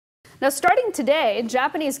Now, starting today,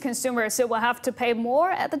 Japanese consumers will have to pay more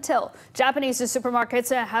at the till. Japanese supermarkets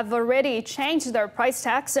have already changed their price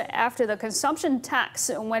tax after the consumption tax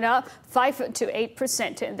went up 5 to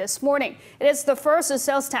 8% this morning. It is the first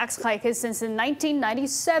sales tax hike since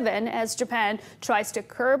 1997 as Japan tries to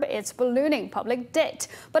curb its ballooning public debt.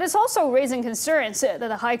 But it's also raising concerns that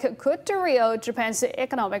the hike could derail Japan's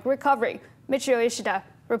economic recovery. Michiyo Ishida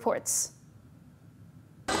reports.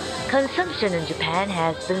 Consumption in Japan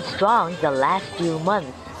has been strong the last few months.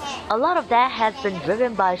 A lot of that has been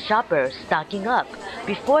driven by shoppers stocking up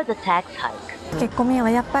before the tax hike. 結構は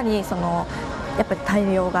やっぱり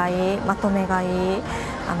大量買い、まとめ買い、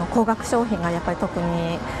高額商品がやっぱり特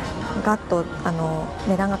にガッと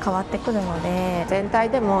値段が変わってくるので、全体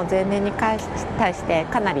でも前年に対して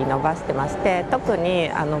かなり伸ばしてまして、特に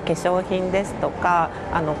化粧品ですとか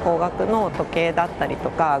高額の時計だったりと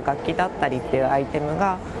か楽器だったりっていうアイテム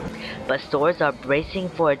が。But stores are bracing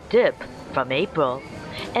for a dip from April,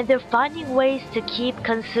 and they're finding ways to keep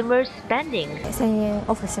consumers spending. 1000円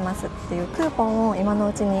オフしますっていうクーポンを今の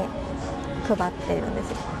うちに配っているんです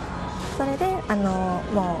よ。それでも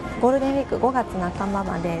うゴールデンウィーク5月半ば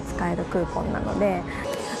まで使えるクーポンなので。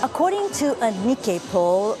According to a Nikkei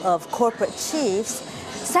poll of corporate chiefs,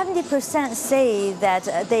 70% say that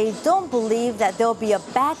they don't believe that there will be a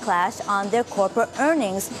backlash on their corporate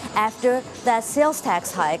earnings after that sales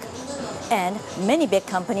tax hike. And many big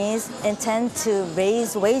companies intend to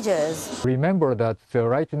raise wages. Remember that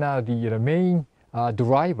right now the main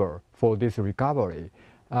driver for this recovery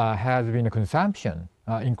has been a consumption,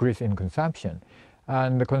 increase in consumption.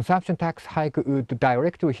 And the consumption tax hike would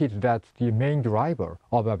directly hit that the main driver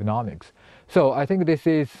of economics. So I think this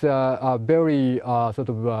is a very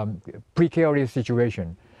precarious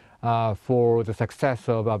situation for the success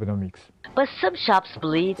of economics. But some shops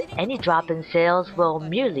believe any drop in sales will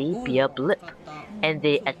merely be a blip, and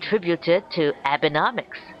they attribute it to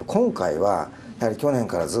Abenomics. 今回はやはり去年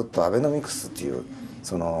からずっとアベノミクスという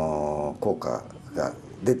その効果が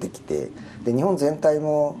出てきて、で日本全体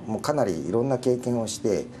もかなりいろんな経験をし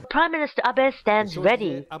て。Prime Minister Abe stands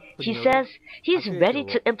ready. He says he's ready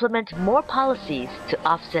to implement more policies to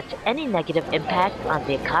offset any negative impact on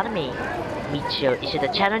the economy. Michiyo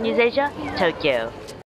Ishida, Channel NewsAsia, Tokyo.